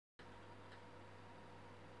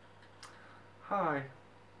Hi,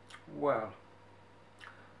 well,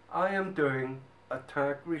 I am doing a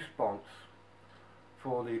tag response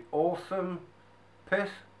for the awesome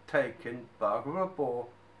piss-taking bugger of ball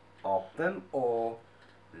of them all,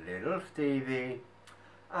 little Stevie,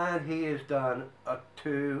 and he has done a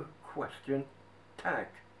 2-question tag,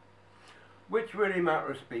 which really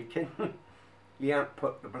matters speaking, he ain't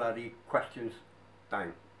put the bloody questions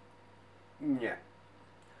down. Yeah.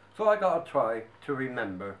 So I gotta try to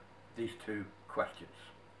remember these 2 questions.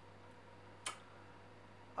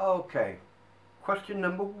 Okay, question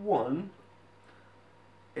number 1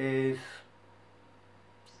 is,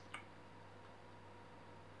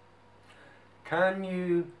 can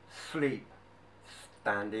you sleep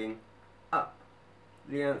standing up?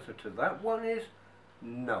 The answer to that one is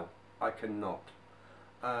no, I cannot.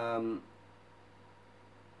 I've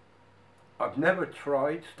never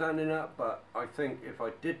tried standing up, but I think if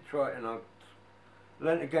I did try it and I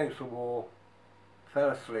leant against the wall,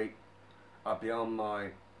 fell asleep, I'd be on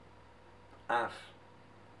my ass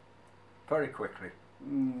very quickly.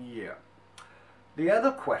 Yeah. The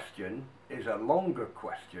other question is a longer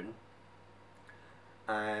question,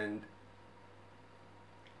 and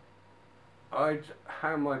how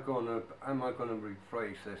am I gonna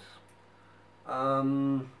rephrase this?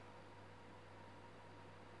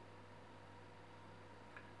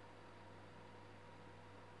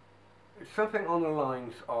 It's something on the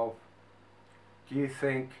lines of, do you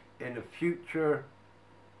think in the future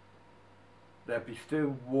there'll be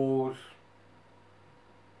still wars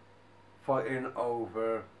fighting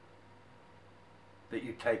over that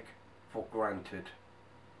you take for granted?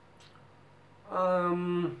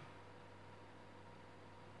 I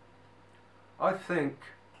think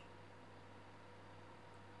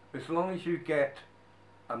as long as you get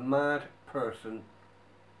a mad person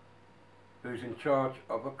who's in charge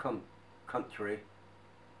of a country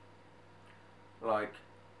like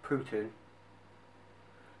Putin,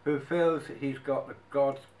 who feels that he's got the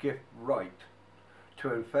God's gift right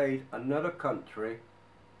to invade another country,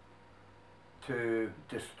 to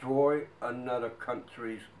destroy another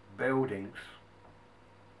country's buildings,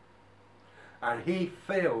 and he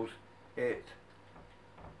feels it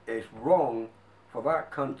is wrong for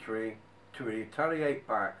that country to retaliate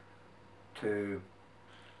back, to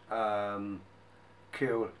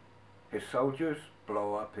kill his soldiers,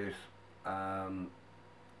 blow up his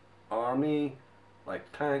army, like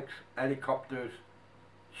tanks, helicopters,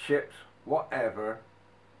 ships, whatever.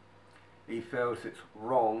 He feels it's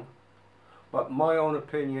wrong. But my own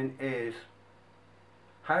opinion is,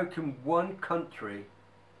 how can one country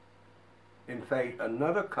invade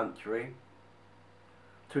another country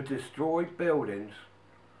to destroy buildings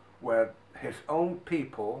where his own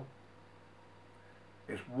people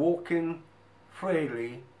is walking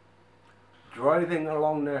freely, driving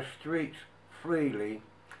along their streets freely,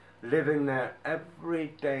 living their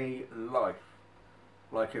everyday life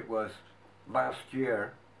like it was last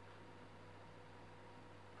year,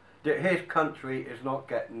 that his country is not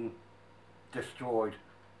getting destroyed?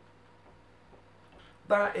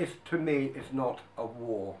 That is, to me, is not a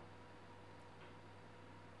war.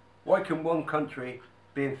 Why can one country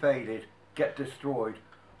be invaded, get destroyed,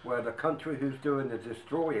 where the country who's doing the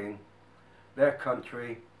destroying, their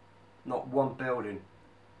country, not one building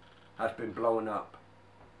has been blown up?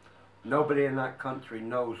 Nobody in that country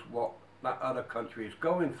knows what that other country is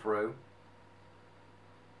going through,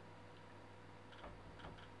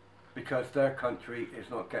 because their country is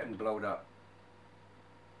not getting blown up.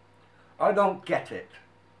 I don't get it.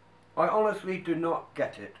 I honestly do not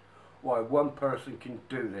get it, why one person can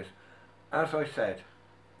do this. As I said,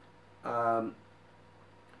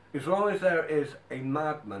 as long as there is a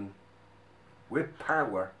madman with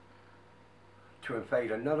power to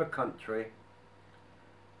invade another country,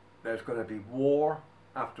 there's going to be war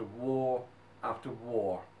after war after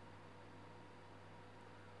war.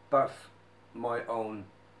 That's my own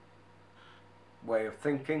way of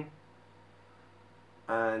thinking,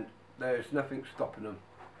 and there's nothing stopping them.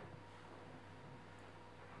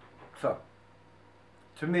 So,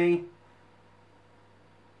 to me,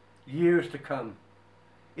 years to come,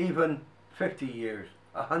 even 50 years,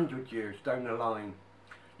 100 years down the line,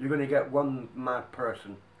 you're going to get one mad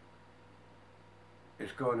person.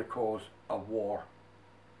 It's going to cause a war.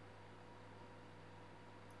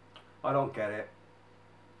 I don't get it.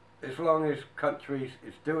 As long as countries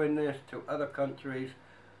is doing this to other countries,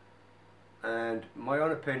 and my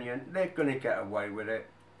own opinion, they're going to get away with it.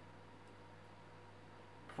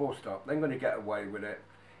 Full stop. They're going to get away with it,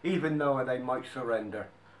 even though they might surrender.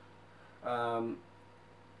 You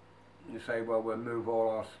say, well, we'll move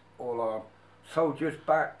all our soldiers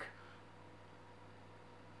back.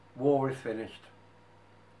 war is finished.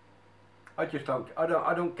 I just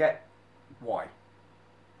I don't get why.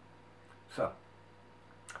 So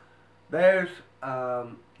there's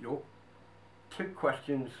your 2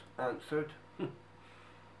 questions answered.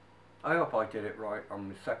 I hope I did it right on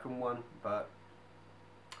the second one, but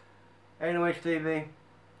anyway, Stevie,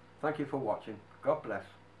 thank you for watching. God bless.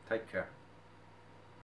 Take care.